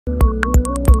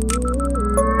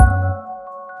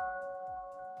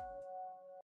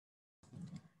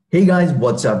Hey guys,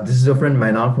 what's up? This is your friend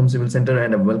Mainar from Civil Center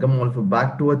and welcome all for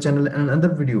back to our channel and another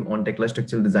video on Tekla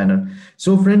Structural Designer.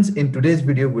 So friends, in today's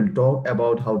video, we'll talk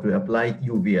about how to apply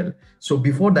UVL. So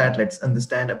before that, let's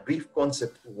understand a brief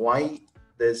concept why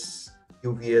this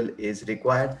UVL is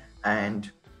required and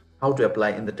how to apply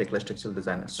in the Tekla Structural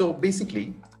Designer. So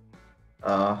basically,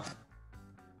 uh,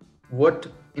 what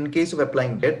in case of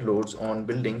applying dead loads on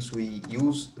buildings, we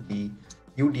use the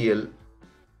UDL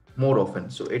more often.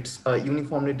 So it's a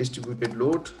uniformly distributed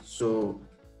load. So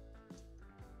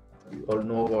you all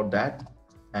know about that.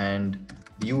 And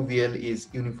the UVL is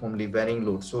uniformly varying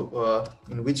load. So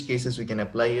in which cases we can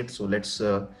apply it. So let's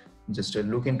just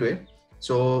look into it.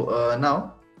 So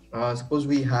now suppose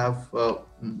we have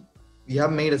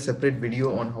made a separate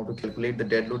video on how to calculate the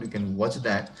dead load. You can watch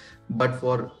that. But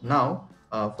for now,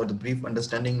 for the brief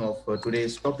understanding of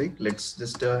today's topic, let's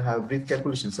just have a brief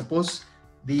calculation. Suppose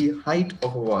the height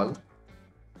of a wall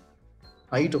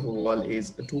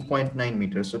is 2.9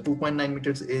 meters. So 2.9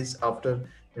 meters is after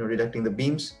deducting the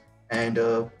beams, and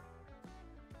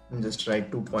just write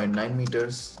 2.9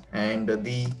 meters, and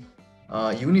the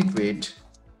unit weight,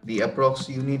 the approx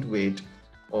unit weight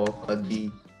of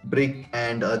the brick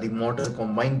and the mortar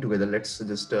combined together. Let's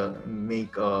just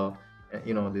make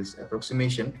this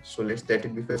approximation. So let's let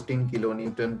it be 15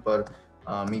 kilonewton per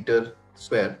meter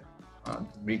square,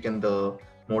 brick and the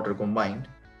mortar combined.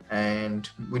 And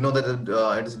we know that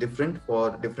it is different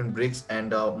for different bricks and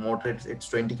mortar. It's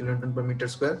 20 kilonewton per meter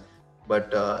square,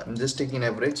 but I'm just taking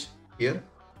average here.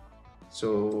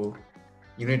 So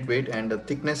unit weight and the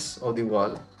thickness of the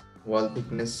wall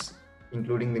thickness,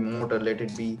 including the mortar, let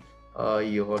it be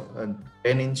your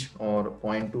 10 inch or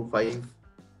 0.25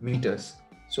 meters.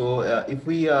 So if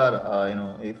we are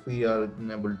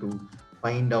able to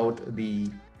find out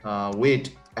the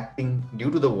weight acting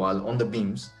due to the wall on the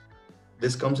beams,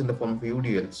 this comes in the form of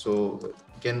UDL. So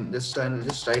you can just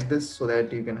write this so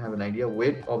that you can have an idea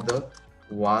weight of the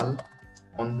wall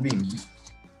on the beam.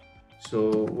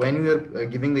 So when you are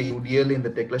giving the UDL in the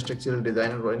Tekla Structural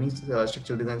Designer or any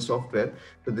structural design software,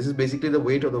 so this is basically the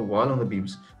weight of the wall on the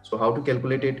beams. So how to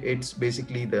calculate it? It's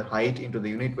basically the height into the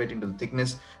unit weight into the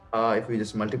thickness. If we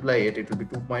just multiply it, it will be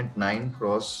 2.9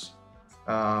 cross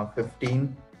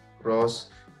 15 cross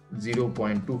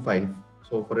 0.25.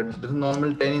 So for a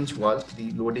normal 10-inch wall,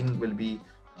 the loading will be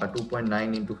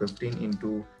 2.9 into 15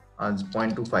 into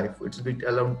 0.25. It's a bit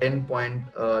around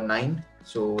 10.9.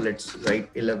 So let's write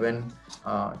 11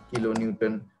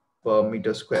 kilonewton per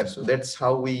meter square. So that's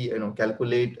how we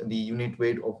calculate the unit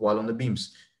weight of wall on the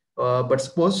beams. But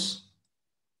suppose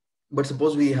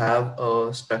we have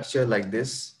a structure like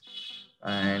this,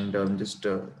 and just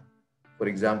for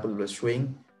example, we're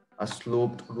showing a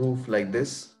sloped roof like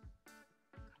this,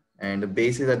 and the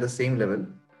base is at the same level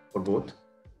for both,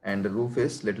 and the roof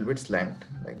is little bit slant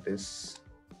like this.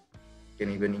 You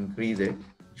can even increase it,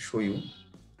 show you.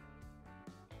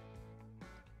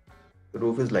 The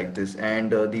roof is like this,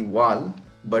 and the wall,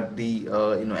 but the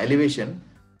elevation,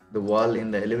 the wall in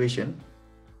the elevation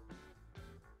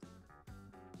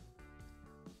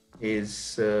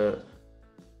is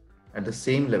at the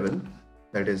same level,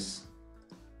 that is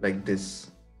like this.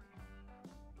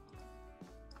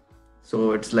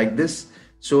 So it's like this.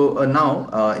 So now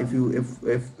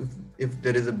if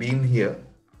there is a beam here,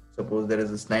 suppose there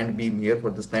is a slant beam here for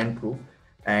the slant roof,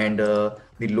 and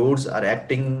the loads are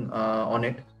acting on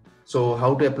it. So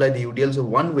how to apply the UDL? So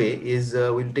one way is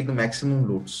we'll take the maximum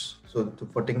loads. So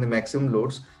for taking the maximum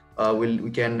loads, we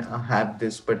can have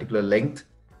this particular length,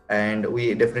 and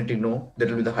we definitely know that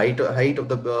will be the height of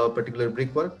the particular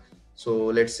brickwork. So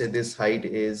let's say this height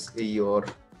is your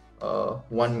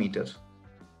 1 meter,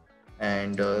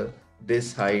 and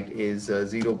this height is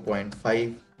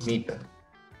 0.5 meter,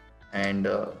 and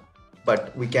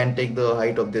but we can take the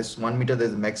height of this 1 meter,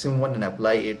 there's a maximum one, and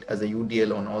apply it as a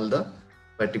UDL on all the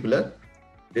particular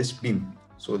this beam.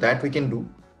 So that we can do,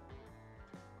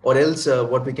 or else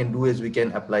what we can do is we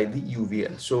can apply the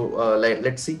UVL. So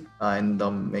let's see, and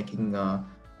making a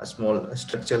small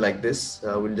structure like this.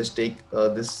 We'll just take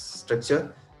this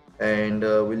structure, and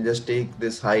we'll just take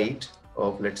this height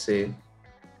of, let's say,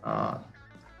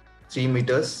 3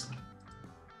 meters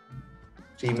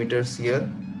here,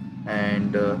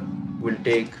 and we'll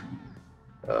take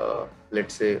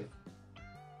let's say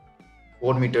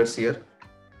 4 meters here,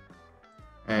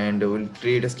 and we'll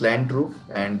create a slant roof,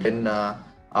 and then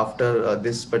after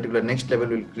this particular next level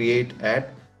we'll create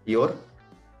at your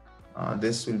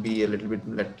this will be a little bit,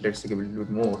 let's take a little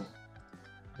bit more.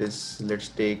 This let's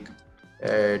take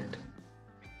at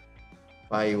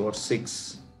 5 or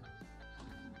 6.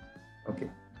 Okay,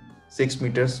 6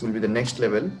 meters will be the next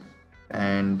level,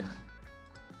 and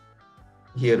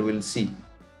here we'll see,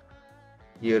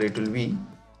 here it will be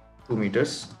 2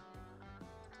 meters.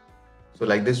 So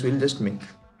like this we'll just make,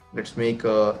 let's make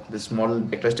this model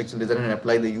Tekla Structural Designer and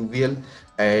apply the UVL,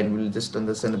 and we'll just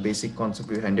understand the basic concept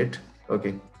behind it.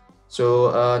 Okay,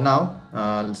 so now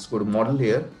let's go to model.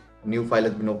 Here a new file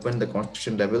has been opened, the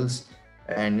construction levels,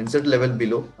 and insert level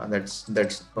below, that's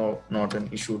not an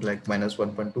issue, like minus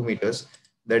 1.2 meters,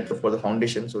 that for the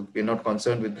foundation, so we're not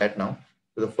concerned with that now.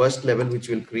 So the first level which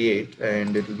we'll create,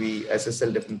 and it will be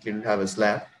SSL, definitely will have a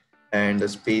slab, and the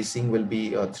spacing will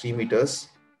be 3 meters,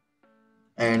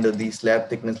 and the slab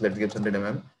thickness, let's get 100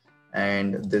 mm,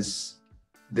 and this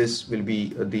will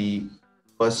be the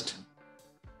first,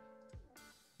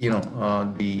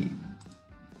 the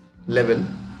level,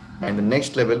 and the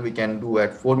next level we can do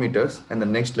at 4 meters, and the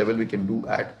next level we can do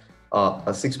at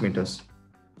 6 meters.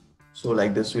 So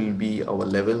like this will be our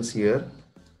levels here.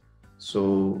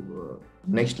 So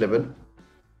next level,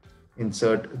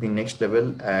 insert the next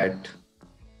level at,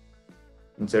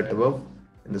 insert above,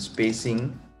 and the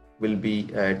spacing will be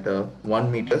at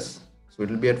 1 meters, so it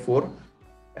will be at 4,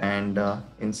 and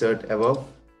insert above,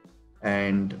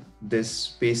 and this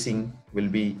spacing will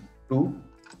be 2,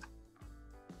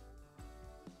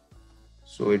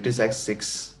 so it is at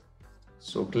 6.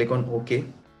 So click on OK,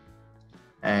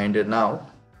 and now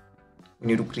we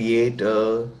need to create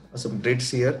some grids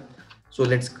here. So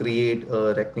let's create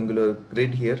a rectangular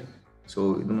grid here.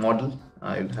 So in the model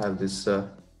I'll have this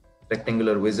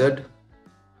rectangular wizard,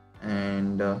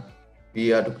 and we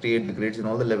have to create the grids in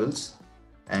all the levels,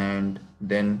 and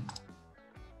then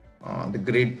the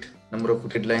grid number of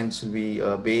grid lines will be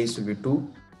base will be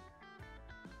 2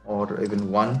 or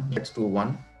even 1. Let's do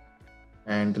 1,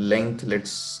 and length,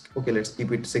 let's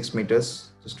keep it 6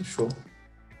 meters just to show,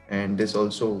 and this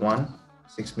also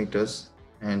 6 meters,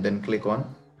 and then click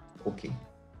on OK.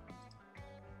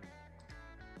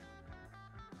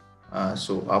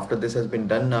 So after this has been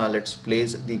done, let's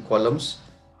place the columns.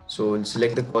 So we'll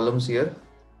select the columns here,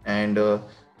 and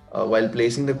while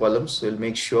placing the columns, we'll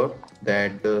make sure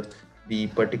that the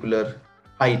particular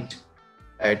height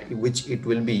at which it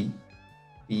will be,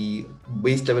 the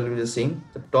base level will be the same.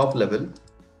 The top level,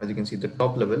 as you can see, the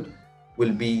top level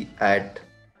will be at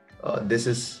this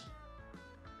is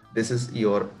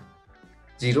your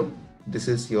 0, this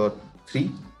is your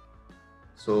 3.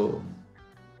 So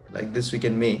like this we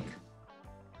can make.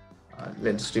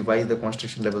 Let's revise the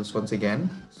construction levels once again.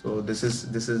 So this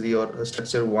is your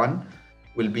structure 1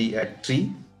 will be at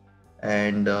 3,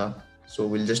 and so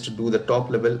we'll just do the top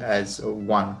level as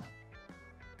 1.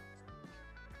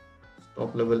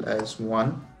 Top level as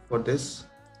 1 for this,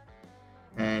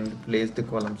 and place the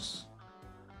columns.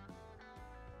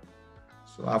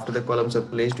 So after the columns are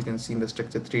placed, you can see in the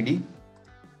structure 3D,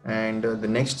 and the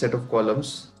next set of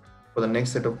columns, for the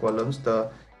next set of columns, the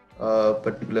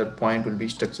particular point will be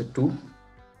structure 2,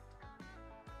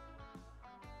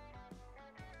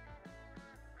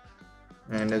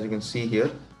 and as you can see here,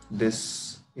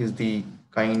 this is the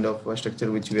kind of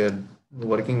structure which we are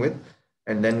working with,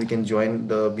 and then we can join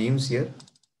the beams here.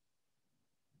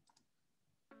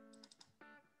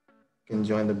 You can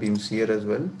join the beams here as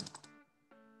well.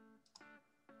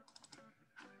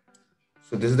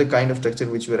 So this is the kind of structure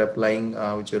which we are applying,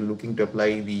 which we are looking to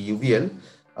apply the UVL.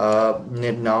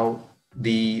 Now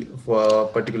the for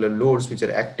particular loads which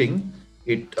are acting,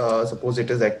 suppose it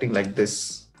is acting like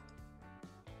this,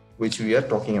 which we are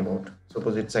talking about.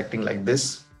 Suppose it's acting like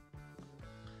this,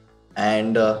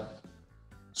 and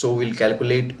so we'll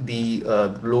calculate the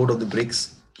load of the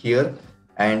bricks here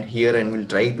and here, and we'll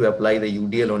try to apply the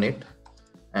UDL on it.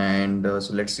 And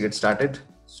so let's get started.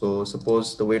 So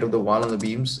suppose the weight of the wall on the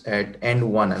beams at end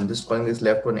 1, I'm just calling this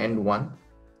left one end 1,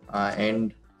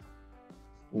 end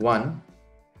 1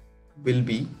 will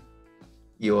be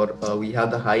your we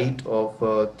have the height of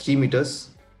 3 meters,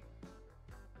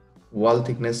 wall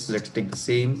thickness, let's take the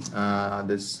same,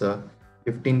 this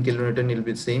 15 kilonewton will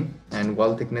be the same, and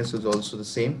wall thickness is also the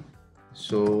same.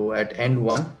 So at end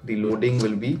 1 the loading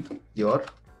will be your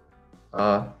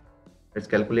let's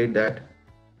calculate that,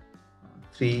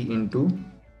 3 into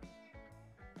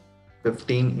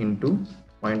 15 into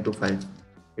 0.25,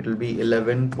 it will be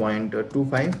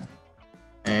 11.25,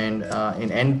 and in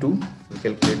N2 we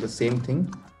calculate the same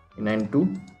thing in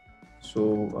N2.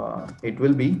 So it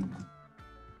will be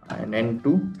in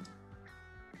N2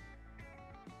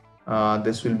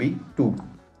 this will be 2,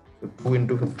 so 2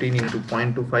 into 15 into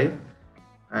 0.25,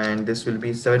 and this will be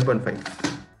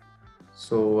 7.5.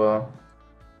 So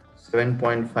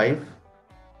 7.5,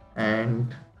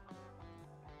 and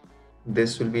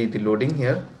this will be the loading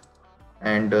here,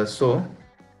 and so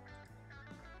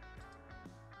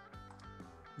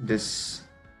this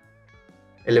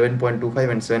 11.25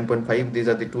 and 7.5. These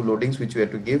are the two loadings which we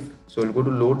have to give. So we'll go to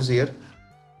loads here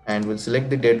and we'll select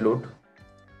the dead load.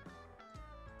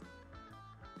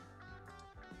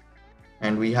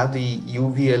 And we have the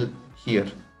UVL here.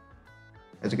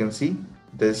 As you can see,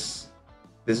 this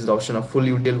is the option of full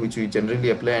UTL, which we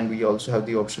generally apply, and we also have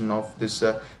the option of this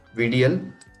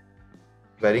Vdl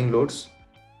Varying Loads,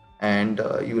 and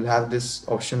you will have this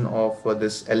option of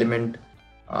this element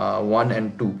 1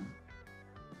 and 2.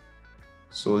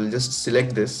 So we'll just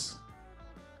select this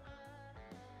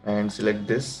and select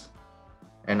this,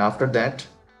 and after that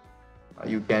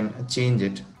you can change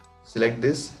it. Select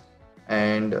this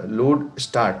and load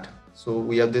start. So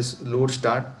we have this load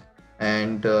start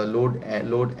and load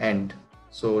end.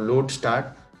 So load start,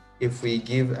 if we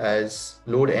give as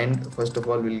load end, first of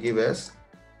all we'll give as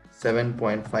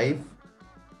 7.5,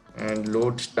 and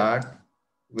load start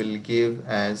will give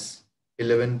as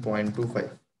 11.25.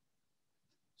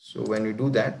 So when we do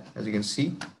that, as you can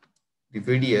see, the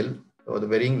VDL or the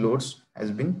varying loads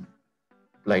has been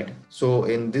applied. So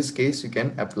in this case, you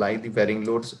can apply the varying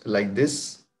loads like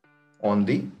this on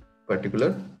the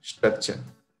particular structure.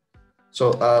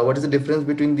 So what is the difference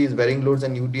between these varying loads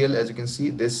and UDL? As you can see,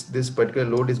 this particular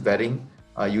load is varying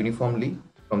uniformly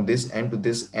from this end to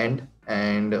this end,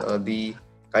 and the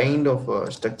kind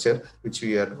of structure which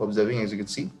we are observing, as you can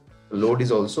see, the load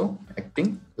is also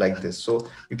acting like this. So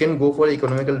you can go for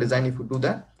economical design if you do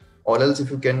that, or else if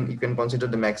you can consider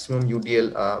the maximum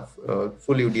UDL,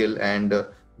 full UDL, and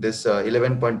this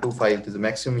 11.25 is the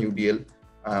maximum UDL.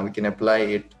 We can apply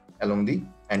it along the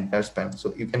entire span.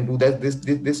 So you can do that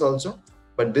this also,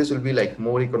 but this will be like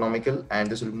more economical and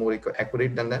this will be more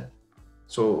accurate than that.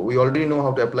 So we already know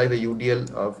how to apply the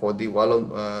UDL for the wall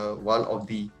of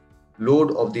the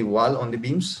load of the wall on the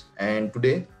beams, and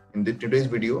today in today's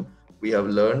video we have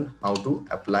learned how to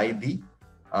apply the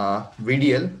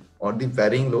VDL or the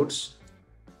varying loads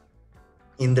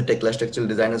in the Tekla Structural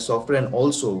Designer software, and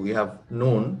also we have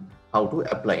known how to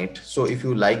apply it. So if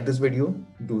you like this video,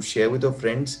 do share with your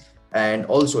friends, and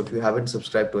also if you haven't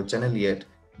subscribed to our channel yet,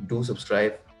 do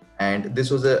subscribe. And this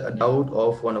was a doubt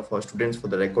of one of our students for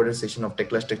the recorded session of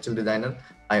Tekla Structural Designer.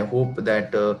 I hope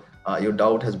that your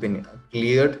doubt has been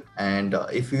cleared, and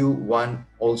if you want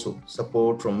also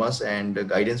support from us and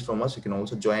guidance from us, you can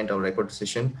also join our recorded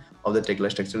session of the Tekla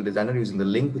Structural Designer using the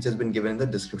link which has been given in the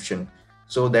description.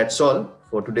 So that's all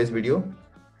for today's video.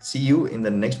 See you in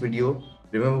the next video.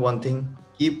 Remember one thing,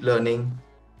 keep learning.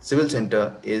 Civil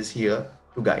Center is here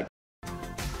to guide.